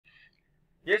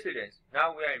Dear students,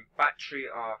 now we are in part 3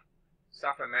 of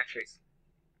software metrics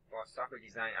for software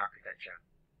design architecture.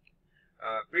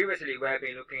 Previously, we have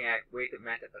been looking at weighted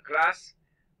method per class.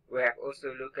 We have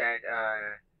also looked at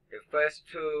the first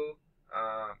two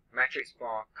metrics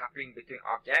for coupling between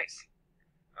objects.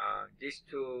 These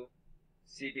two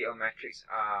CBO metrics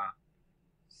are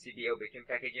CBO between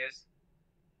packages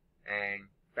and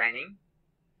fanning.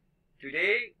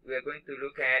 Today, we are going to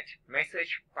look at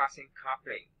message passing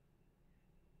coupling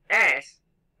as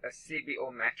a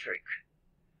CBO metric.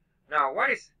 Now, what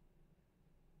is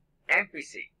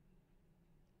MPC?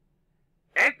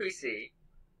 MPC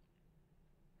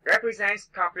represents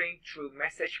coupling through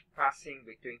message passing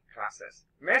between classes.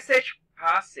 Message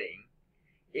passing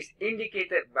is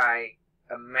indicated by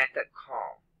a method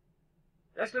call.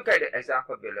 Let's look at the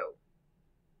example below.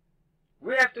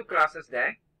 We have two classes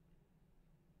there.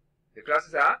 The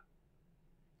classes are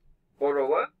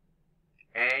borrower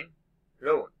and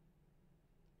loan.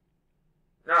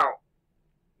 Now,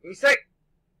 inside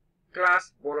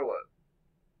class borrower,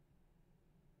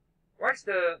 what's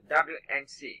the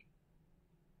WNC?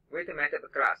 Weighted method per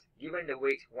class, given the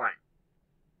weight 1.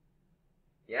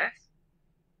 Yes?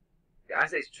 The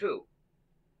answer is true,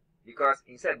 because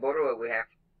inside borrower we have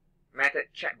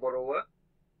method check borrower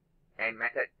and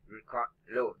method record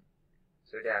loan.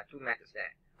 So there are two methods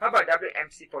there. How about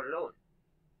WMC for loan?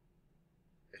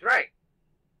 That's right,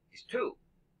 it's 2.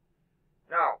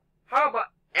 Now, how about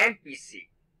MPC?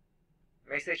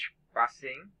 Message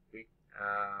passing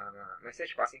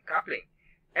coupling.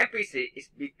 MPC is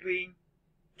between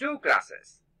two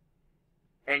classes,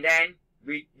 and then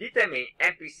we determine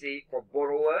MPC for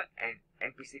borrower and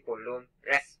MPC for loan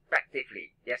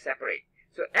respectively. They are separate.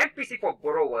 So MPC for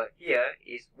borrower here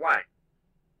is 1,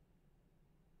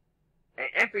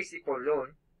 and MPC for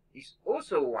loan is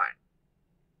also 1.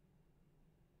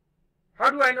 How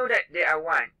do I know that they are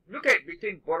 1? Look at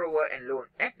between borrower and loan.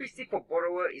 MPC for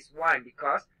borrower is 1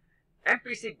 because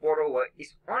MPC borrower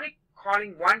is only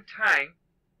calling one time,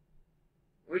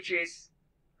 which is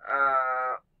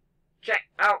check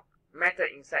out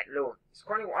method inside loan. It's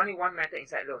calling only one method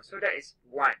inside loan, so that is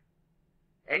 1.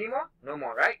 Any more? No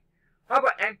more, right? How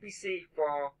about MPC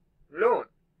for loan?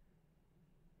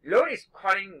 Loan is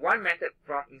calling one method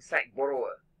from inside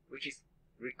borrower, which is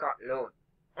record loan.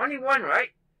 Only 1, right?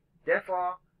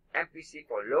 Therefore, MPC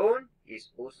for loan is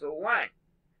also 1.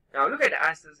 Now look at the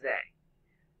answers there.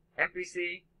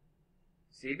 MPC,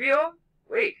 CBO.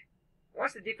 Wait,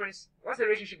 what's the difference? What's the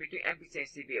relationship between MPC and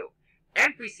CBO?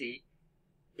 MPC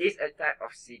is a type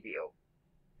of CBO.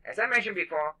 As I mentioned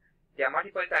before, there are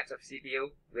multiple types of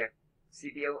CBO. We have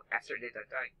CBO abstract data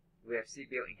type. We have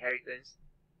CBO inheritance.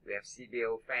 We have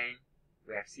CBO fan.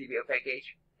 We have CBO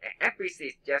package. And MPC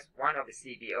is just one of the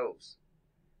CBOs.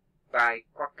 By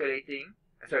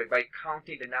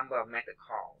counting the number of method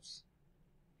calls.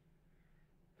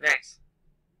 Next,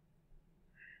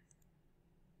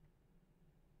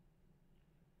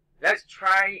 let's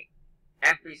try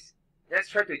MPC. Let's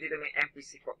try to determine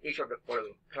MPC for each of the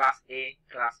following: class A,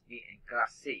 class B, and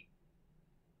class C.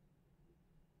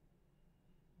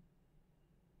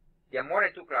 There are more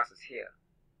than 2 classes here.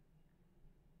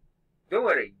 Don't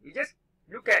worry, we just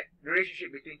look at the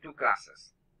relationship between 2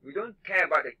 classes. We don't care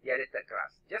about the other third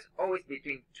class, just always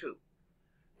between 2.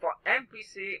 For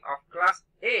MPC of class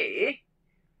A,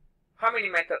 how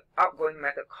many outgoing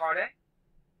method call there?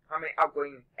 How many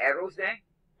outgoing arrows there?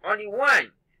 Only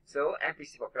 1. So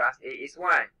MPC for class A is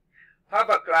 1. How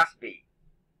about class B?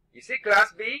 You see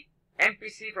class B,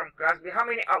 MPC from class B, how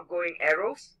many outgoing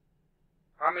arrows?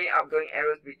 How many outgoing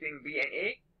arrows between B and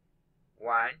A?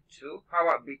 1, 2. How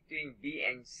about between B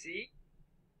and C?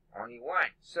 Only 1.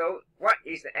 So what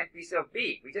is the MPC of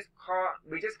B? We just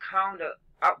count the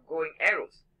outgoing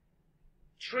arrows.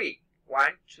 3.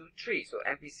 1, 2, 3. So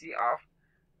MPC of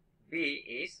B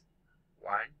is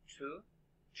 1, 2,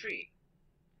 3.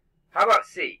 How about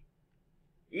C?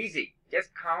 Easy.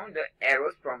 Just count the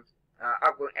arrows from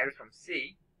outgoing arrows from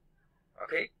C.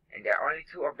 Okay, and there are only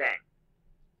 2 of them.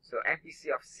 So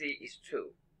MPC of C is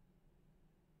 2.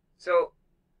 So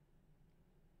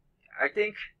I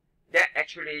think that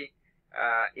actually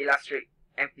illustrates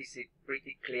MPC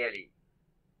pretty clearly.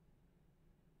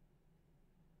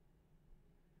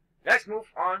 Let's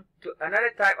move on to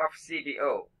another type of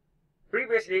CBO.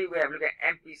 Previously, we have looked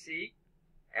at MPC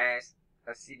as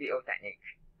a CBO technique.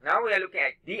 Now we are looking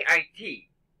at DIT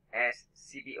as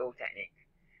CBO technique.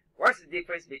 What's the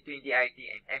difference between DIT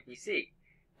and MPC?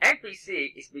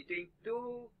 MPC is between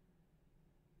 2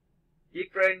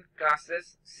 different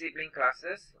classes, sibling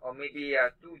classes, or maybe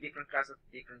 2 different classes,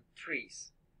 different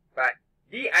trees. But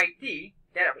DIT,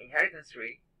 that of inheritance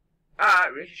tree,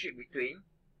 are relationship between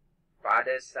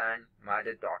father, son,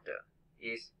 mother, daughter.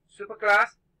 Is superclass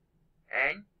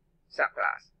and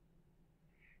subclass.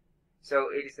 So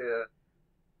it is a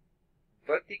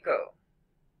vertical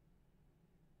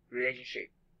relationship.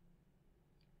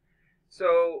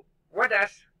 So what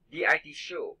does DIT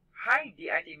show? High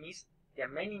DIT means there are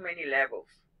many levels.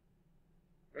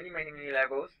 Many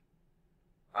levels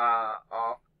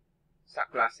of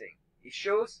subclassing. It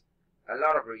shows a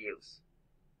lot of reuse.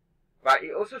 But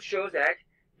it also shows that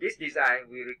this design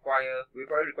will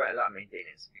probably require a lot of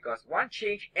maintenance, because one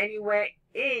change anywhere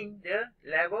in the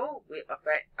level will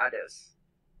affect others.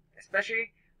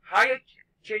 Especially higher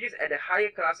changes at the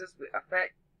higher classes will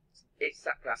affect its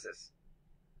subclasses.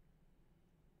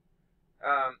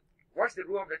 What's the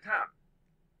rule of the thumb?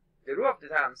 The rule of the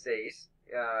thumb says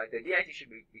the DIT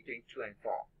should be between 2 and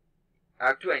 4.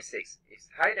 2 and 6. If it's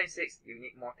higher than 6, you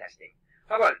need more testing.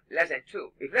 How about less than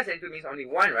 2? If less than 2 means only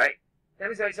 1, right? That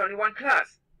means it's only one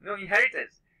class. No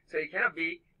inheritance. So it cannot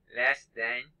be less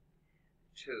than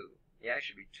 2. Yeah, it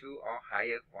should be 2 or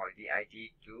higher for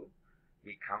DIT to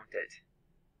be counted.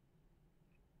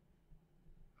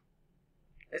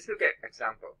 Let's look at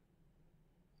example.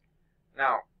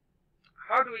 Now,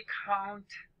 how do we count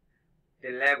the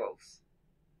levels?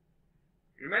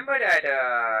 Remember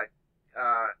that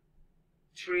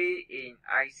tree in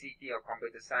ICT or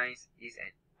computer science is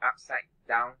an upside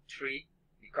down tree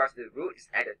because the root is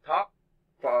at the top.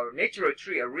 For a natural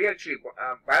tree, a real tree,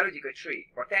 biological tree,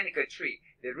 botanical tree,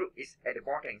 the root is at the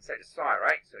bottom inside the soil,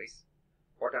 right? So it's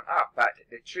bottom up, but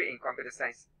the tree in computer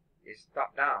science is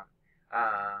top down.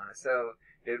 So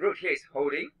the root here is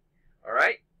holding,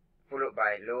 alright, followed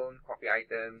by loan, copy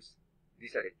items.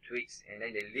 These are the twigs, and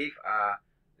then the leaf are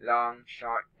long,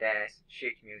 short, dash,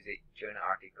 sheet music, journal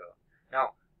article.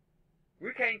 Now,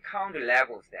 we can count the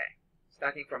levels there,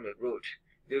 starting from the root.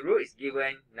 The root is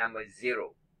given number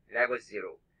 0, level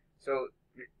 0. So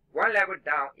one level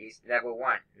down is level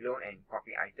 1, loan and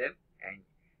copy item, and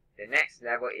the next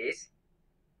level is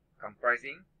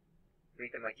comprising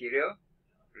printed material,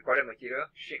 recorded material,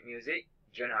 sheet music,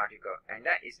 journal article, and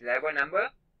that is level number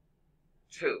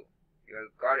 2. You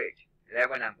got it,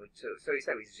 level number 2. So you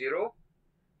start with 0,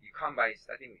 you count by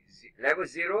starting with level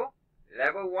 0,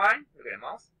 level 1, look at the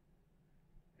mouse,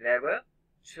 level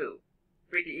 2.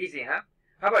 Pretty easy, huh?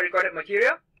 How about recorded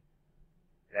material?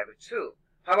 Level 2.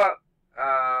 How about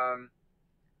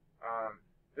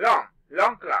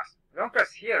long class? Long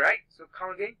class here, right? So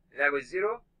count again. Level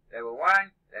 0, level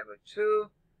 1, level 2,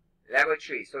 level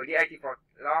 3. So DIT for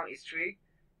long is 3.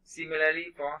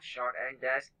 Similarly for short and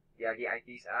dash, their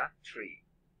DITs are 3.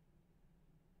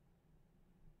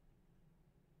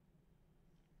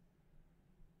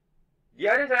 The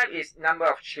other type is number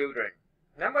of children.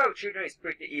 Number of children is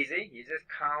pretty easy. You just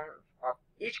count of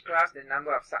each class the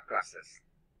number of subclasses.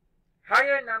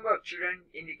 Higher number of children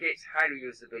indicates high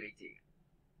reusability.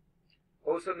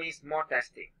 Also means more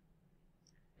testing.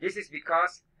 This is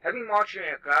because having more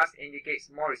children in a class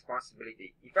indicates more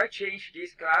responsibility. If I change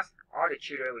this class, all the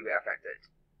children will be affected.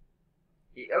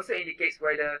 It also indicates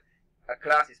whether a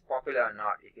class is popular or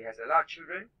not. If it has a lot of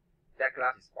children, that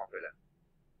class is popular.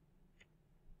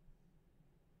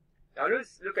 Now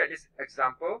let's look at this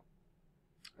example.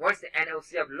 What's the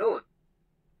NLC of loan?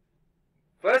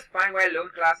 First, find where loan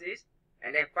class is,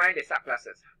 and then find the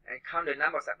subclasses, and count the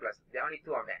number of subclasses. There are only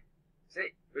 2 of them.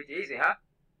 See? Pretty easy, huh?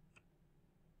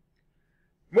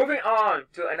 Moving on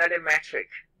to another metric,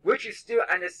 which is still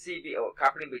under CBO,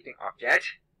 coupling between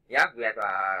objects. Yeah, we have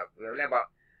learned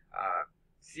about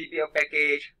CBO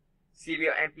package,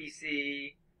 CBO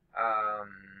MPC.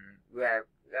 We have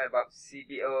learned about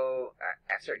CBO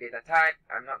abstract data type.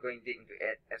 I'm not going deep into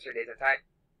abstract data type.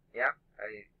 Yeah,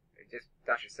 I just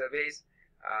touched the surface.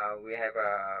 We have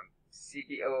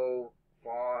CBO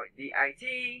for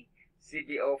DIT,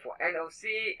 CBO for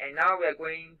NOC, and now we are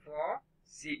going for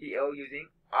CBO using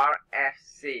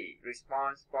RFC,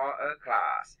 response for a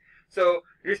class. So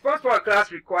response for a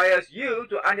class requires you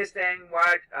to understand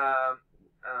what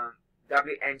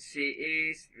WMC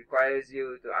is, requires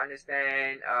you to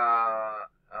understand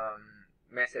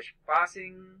message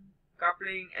passing,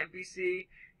 coupling, MPC.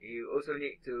 You also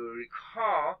need to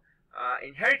recall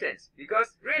inheritance,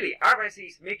 because really RFC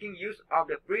is making use of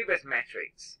the previous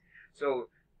matrix. So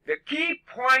the key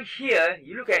point here,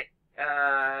 you look at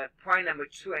point number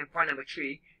 2 and point number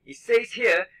 3, it says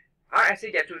here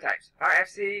RFC there are 2 types,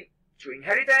 RFC through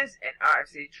inheritance and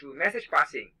RFC through message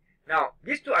passing. Now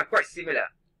these 2 are quite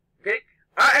similar. Okay,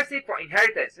 RFC for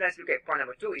inheritance, let's look at point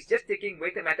number 2, is just taking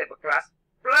weighted method per class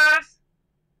plus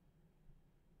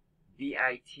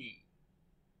DIT.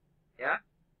 Yeah,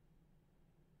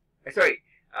 sorry,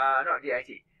 not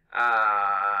DIT.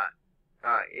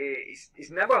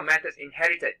 is number of methods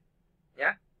inherited.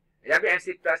 Yeah,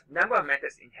 WMC plus number of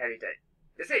methods inherited.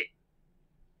 That's it.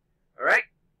 All right.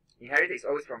 Inherited is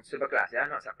always from superclass, yeah,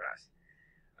 not subclass.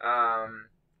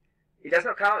 It does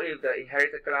not count if the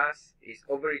inherited class is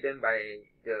overridden by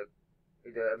the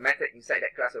method inside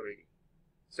that class already.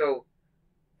 So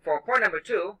for point number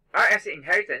 2, RFC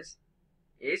inheritance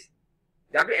is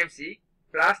WMC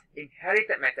plus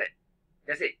inherited method.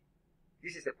 That's it.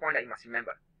 This is the point that you must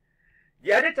remember.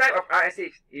 The other type of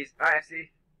RFC is RFC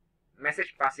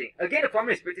message passing. Again, the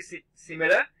formula is pretty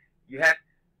similar. You have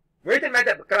weighted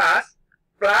method per class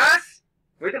plus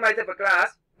weighted method per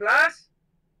class plus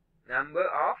number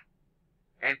of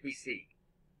MPC.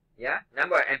 Yeah,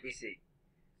 number of MPC.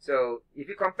 So if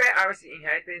you compare RFC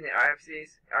inheritance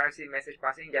and RFC message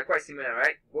passing, they are quite similar,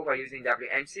 right? Both are using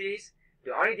WMCs.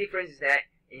 The only difference is that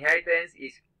inheritance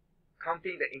is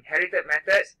counting the inherited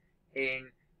methods.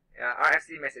 In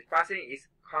RFC message passing is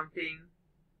counting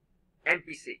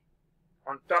MPC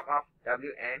on top of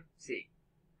WMC.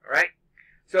 Alright?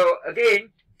 So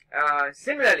again,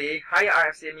 similarly, higher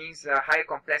RFC means higher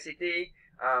complexity,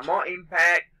 more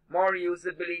impact, more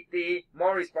reusability,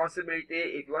 more responsibility.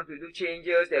 If you want to do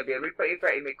changes, there will be a ripple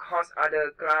effect. It may cause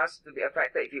other class to be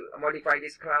affected if you modify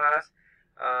this class.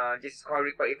 This is called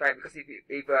ripple effect, because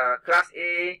if class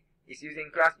A is using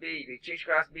class B, if you change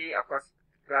class B, of course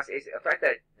class A is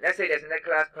affected. Let's say there's another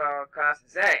class called class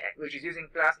Z, which is using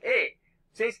class A.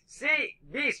 Since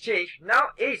B is changed, now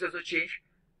A is also changed,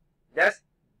 thus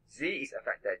Z is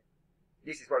affected.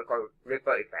 This is what we call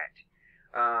ripple effect.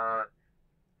 How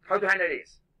to handle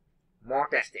this? More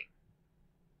testing.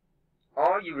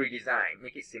 Or you redesign,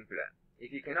 make it simpler.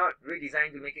 If you cannot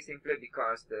redesign to make it simpler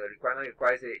because the requirement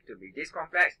requires it to be this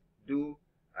complex, do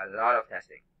a lot of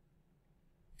testing.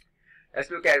 Let's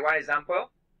look at one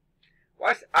example.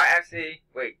 What's RFC?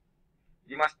 Wait,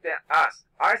 you must ask,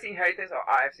 RFC inheritance or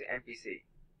RFC MPC?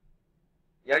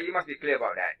 Yeah, you must be clear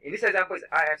about that. In this example, it's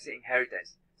RFC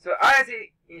inheritance. So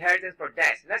RFC inheritance for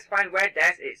DAS. Let's find where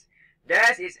DAS is.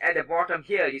 DAS is at the bottom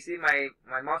here. You see my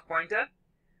mouse pointer?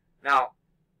 Now,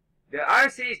 the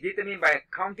RFC is determined by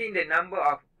counting the number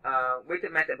of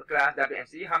weighted method per class,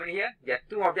 WMC. How many here? There are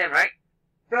 2 of them, right?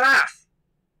 Plus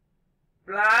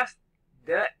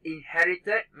the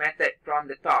inherited method from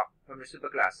the top, from the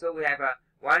superclass. So we have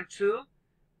 1, 2,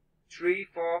 3,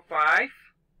 4, 5,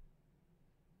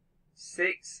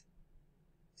 6,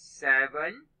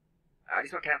 7.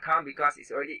 This one cannot count because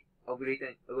it's already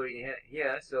overridden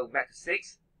here. So back to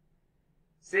 6,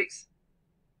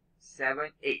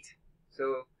 7, 8.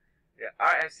 So the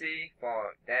RFC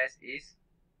for DAS is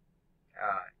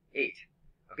 8.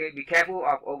 Okay, be careful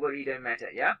of overridden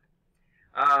method, yeah?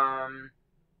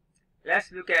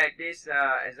 Let's look at this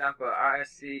example,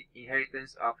 RFC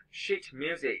inheritance of sheet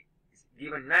music. It's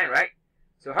given 9, right?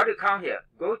 So how to count here?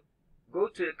 Go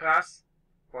to the class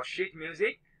for sheet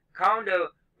music, count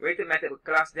the weighted method per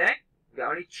class there. There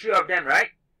are only 3 of them, right?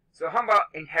 So how about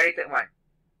inherited one?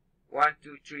 1,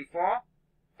 2, 3, 4,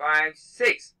 5,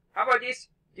 6. How about these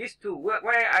 2?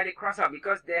 Why are they crossed out?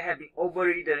 Because they have been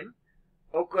overridden.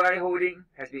 OKI holding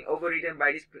has been overridden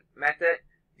by this method.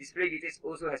 Display details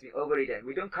also has been overridden.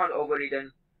 We don't count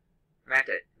overridden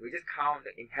method. We just count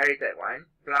the inherited one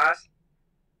plus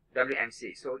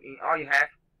WMC. So in all you have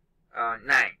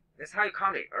 9. That's how you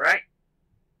count it, alright?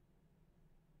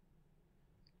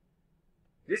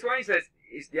 This one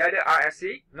is the other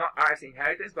RFC, not RFC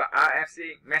inheritance, but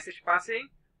RFC message passing.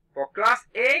 For class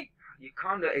A, you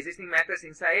count the existing methods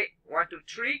inside it, 1, 2,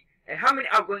 3. And how many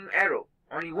outgoing arrow?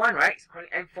 Only 1, right? It's calling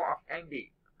M4 of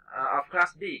MB, of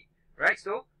class B, right?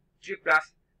 So 3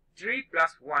 plus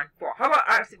 1, 4. How about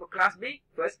RFC for class B?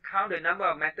 First, count the number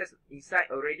of methods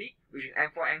inside already, which is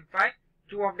M4, M5.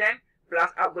 2 of them,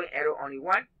 plus outgoing arrow only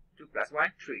 1. 2 plus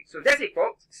 1, 3. So that's it,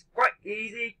 folks. It's quite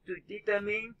easy to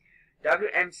determine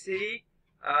WMC.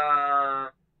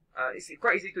 It's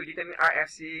quite easy to determine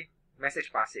RFC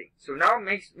message passing. So now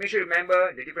make sure you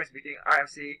remember the difference between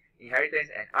RFC inheritance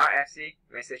and RFC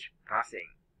message passing.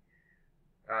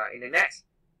 In the next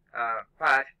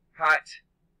part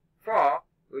 4,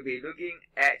 we'll be looking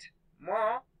at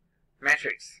more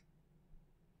metrics.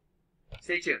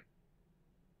 Stay tuned.